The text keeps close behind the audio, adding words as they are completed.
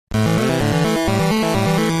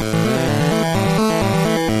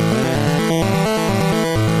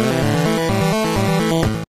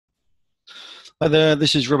Hi there,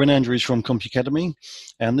 this is Robin Andrews from CompuAcademy,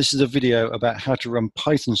 and this is a video about how to run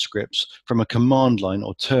Python scripts from a command line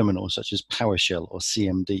or terminal such as PowerShell or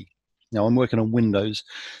CMD. Now I'm working on Windows.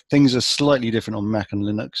 Things are slightly different on Mac and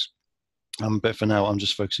Linux, but for now I'm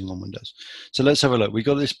just focusing on Windows. So let's have a look. We've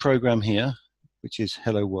got this program here, which is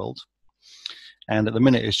Hello World. And at the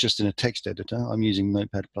minute it's just in a text editor. I'm using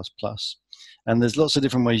Notepad++. And there's lots of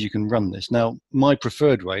different ways you can run this. Now, my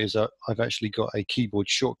preferred way is that I've actually got a keyboard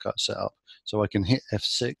shortcut set up. So I can hit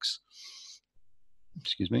F6,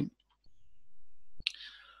 excuse me,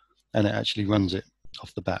 and it actually runs it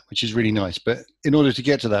off the bat, which is really nice. But in order to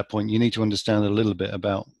get to that point, you need to understand a little bit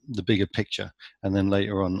about the bigger picture. And then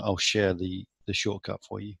later on, I'll share the shortcut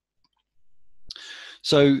for you.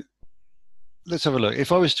 So let's have a look.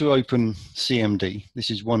 If I was to open CMD, this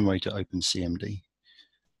is one way to open CMD.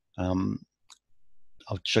 I'll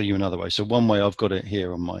show you another way. So one way, I've got it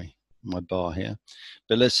here on my bar here,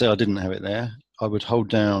 but let's say I didn't have it there. I would hold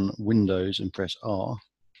down Windows and press R,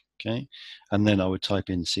 okay, and then I would type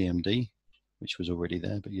in CMD, which was already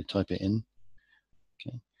there, but you type it in,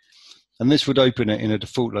 okay, and this would open it in a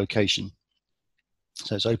default location.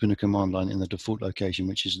 So it's open a command line in the default location,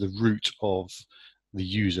 which is the root of the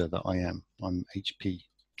user that I am. I'm HP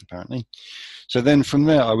apparently. So then from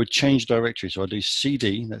there I would change directory. So I'd do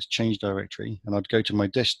CD, that's change directory, and I'd go to my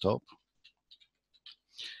desktop.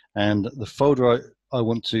 And the folder I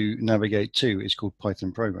want to navigate to is called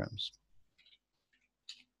Python Programs.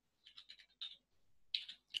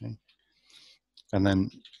 Okay. And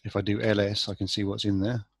then if I do ls, I can see what's in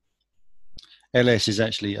there. ls is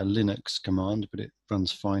actually a Linux command, but it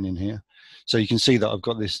runs fine in here. So you can see that I've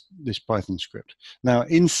got this Python script. Now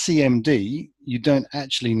in CMD, you don't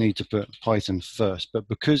actually need to put Python first, but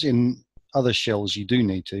because in other shells you do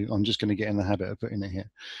need to, I'm just going to get in the habit of putting it here.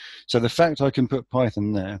 So the fact I can put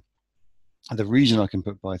Python there, the reason I can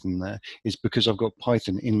put Python there is because I've got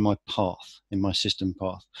Python in my path, in my system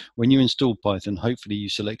path. When you install Python, hopefully you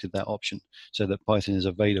selected that option so that Python is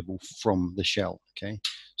available from the shell, okay?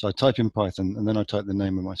 So I type in Python and then I type the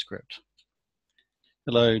name of my script,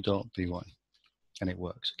 hello.py, and it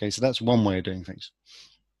works, okay? So that's one way of doing things.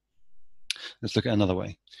 Let's look at another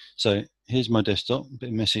way. So here's my desktop, a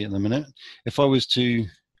bit messy at the minute. If I was to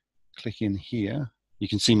click in here, you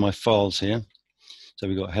can see my files here. So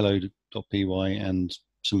we've got hello.py and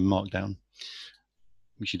some markdown,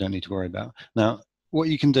 which you don't need to worry about. Now, what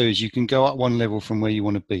you can do is you can go up one level from where you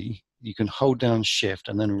want to be. You can hold down Shift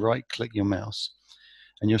and then right-click your mouse,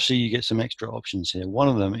 and you'll see you get some extra options here. One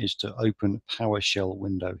of them is to open PowerShell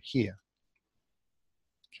window here.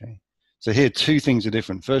 Okay. So here, two things are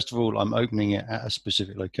different. First of all, I'm opening it at a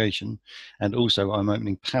specific location, and also I'm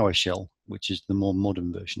opening PowerShell, which is the more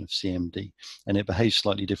modern version of CMD, and it behaves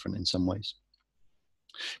slightly different in some ways.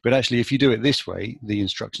 But actually, if you do it this way, the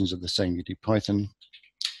instructions are the same. You do Python,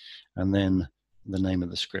 and then the name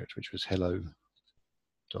of the script, which was hello.py,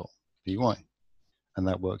 and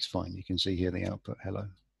that works fine. You can see here the output, hello.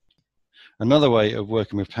 Another way of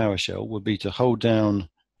working with PowerShell would be to hold down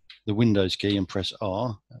the Windows key and press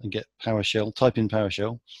R and get PowerShell, type in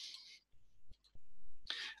PowerShell,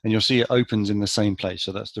 and you'll see it opens in the same place.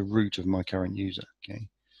 So that's the root of my current user, okay?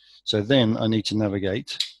 So then I need to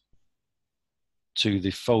navigate to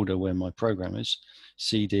the folder where my program is,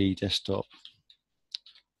 CD, desktop.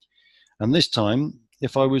 And this time,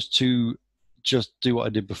 if I was to just do what I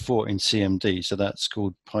did before in CMD, so that's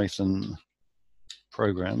called Python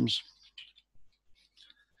Programs,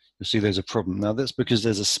 you'll see there's a problem. Now that's because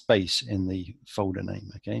there's a space in the folder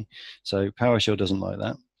name, okay? So PowerShell doesn't like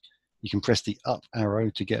that. You can press the up arrow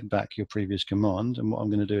to get back your previous command, and what I'm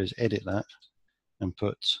going to do is edit that and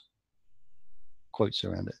put quotes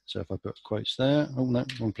around it. So if I put quotes there, oh no,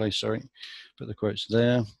 wrong place, sorry. Put the quotes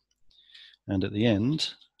there, and at the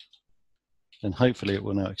end, then hopefully it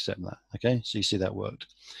will now accept that, okay? So you see that worked.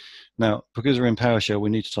 Now, because we're in PowerShell, we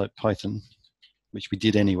need to type Python, which we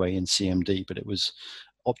did anyway in CMD, but it was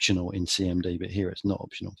optional in CMD, but here it's not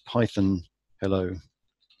optional. Python hello.py.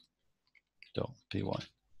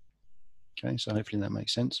 Okay, so hopefully that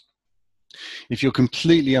makes sense. If you're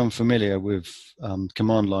completely unfamiliar with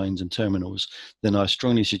command lines and terminals, then I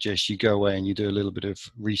strongly suggest you go away and you do a little bit of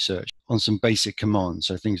research on some basic commands.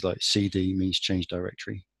 So things like CD means change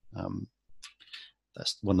directory.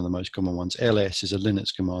 That's one of the most common ones. ls is a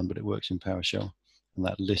Linux command, but it works in PowerShell, and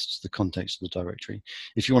that lists the context of the directory.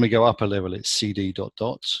 If you want to go up a level, it's cd ...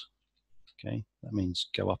 Okay, that means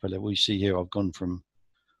go up a level. You see here I've gone from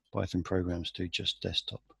Python Programs to just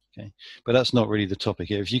desktop. Okay, but that's not really the topic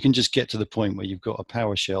here. If you can just get to the point where you've got a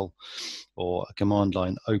PowerShell or a command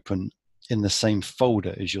line open in the same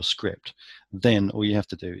folder as your script, then all you have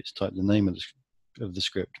to do is type the name of of the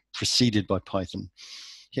script preceded by Python.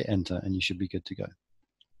 Hit enter and you should be good to go.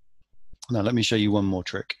 Now let me show you one more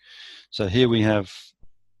trick. So here we have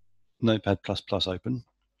Notepad++ open,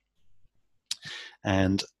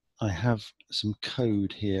 and I have some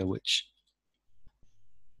code here which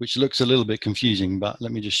looks a little bit confusing, but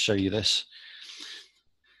let me just show you this.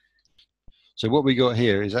 So what we got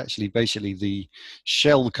here is actually basically the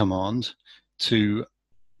shell command to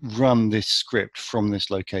run this script from this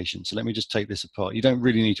location. So let me just take this apart. You don't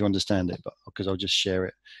really need to understand it, but because I'll just share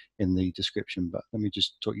it in the description, but let me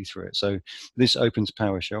just talk you through it. So this opens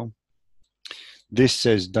PowerShell. This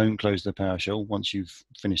says don't close the PowerShell once you've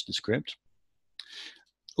finished the script.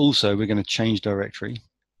 Also, we're going to change directory.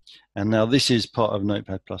 And now this is part of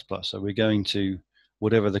Notepad++. So we're going to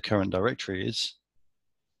whatever the current directory is,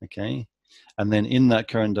 okay? And then in that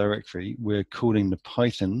current directory, we're calling the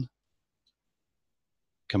Python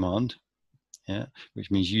command, yeah,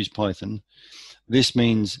 which means use Python. This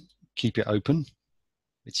means keep it open.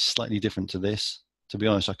 It's slightly different to this. To be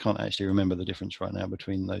honest, I can't actually remember the difference right now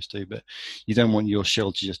between those two, but you don't want your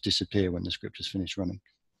shell to just disappear when the script is finished running.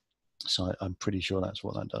 So I'm pretty sure that's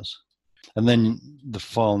what that does. And then the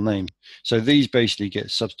file name. So these basically get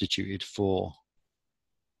substituted for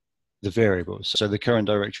the variables. So the current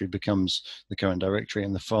directory becomes the current directory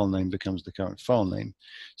and the file name becomes the current file name.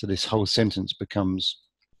 So this whole sentence becomes,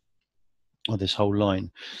 or this whole line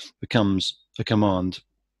becomes a command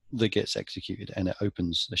that gets executed, and it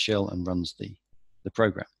opens the shell and runs the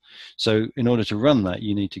program. So in order to run that,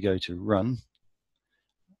 you need to go to run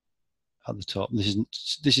at the top.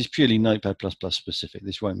 This is purely Notepad++ specific.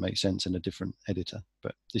 This won't make sense in a different editor,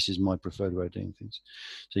 but this is my preferred way of doing things.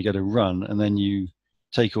 So you go to run, and then you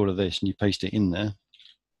take all of this and you paste it in there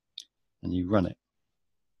and you run it,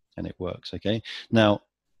 and it works. Okay, now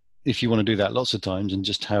if you want to do that lots of times and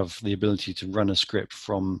just have the ability to run a script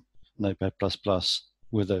from Notepad++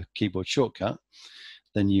 with a keyboard shortcut,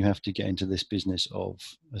 then you have to get into this business of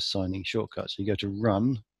assigning shortcuts. So you go to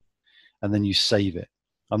run and then you save it.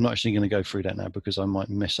 I'm not actually going to go through that now because I might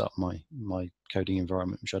mess up my coding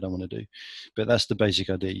environment, which I don't want to do. But that's the basic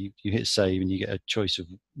idea. You hit save and you get a choice of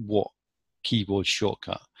what keyboard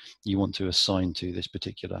shortcut you want to assign to this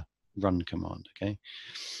particular run command, okay?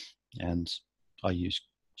 And I use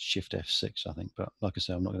Shift F6, I think, but like I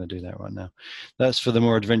say, I'm not going to do that right now. That's for the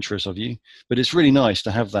more adventurous of you, but it's really nice to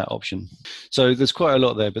have that option. So there's quite a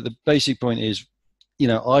lot there, but the basic point is, you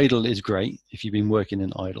know, idle is great if you've been working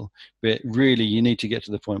in idle, but really you need to get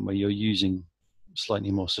to the point where you're using slightly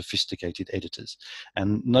more sophisticated editors.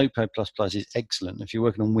 And Notepad++ is excellent if you're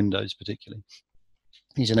working on Windows particularly.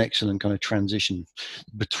 It's an excellent kind of transition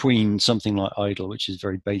between something like idle, which is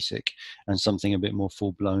very basic, and something a bit more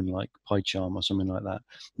full-blown like PyCharm or something like that.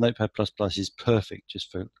 Notepad++ is perfect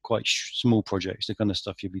just for quite small projects, the kind of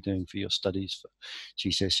stuff you'll be doing for your studies for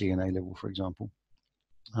GCSE and A-level, for example.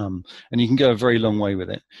 And you can go a very long way with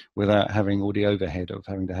it without having all the overhead of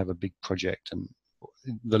having to have a big project, and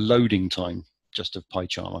the loading time just of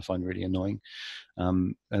PyCharm I find really annoying,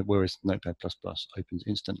 whereas Notepad++ opens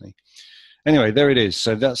instantly. Anyway, there it is.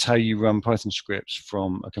 So that's how you run Python scripts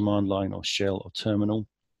from a command line or shell or terminal.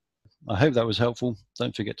 I hope that was helpful.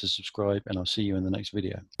 Don't forget to subscribe, and I'll see you in the next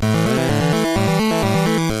video.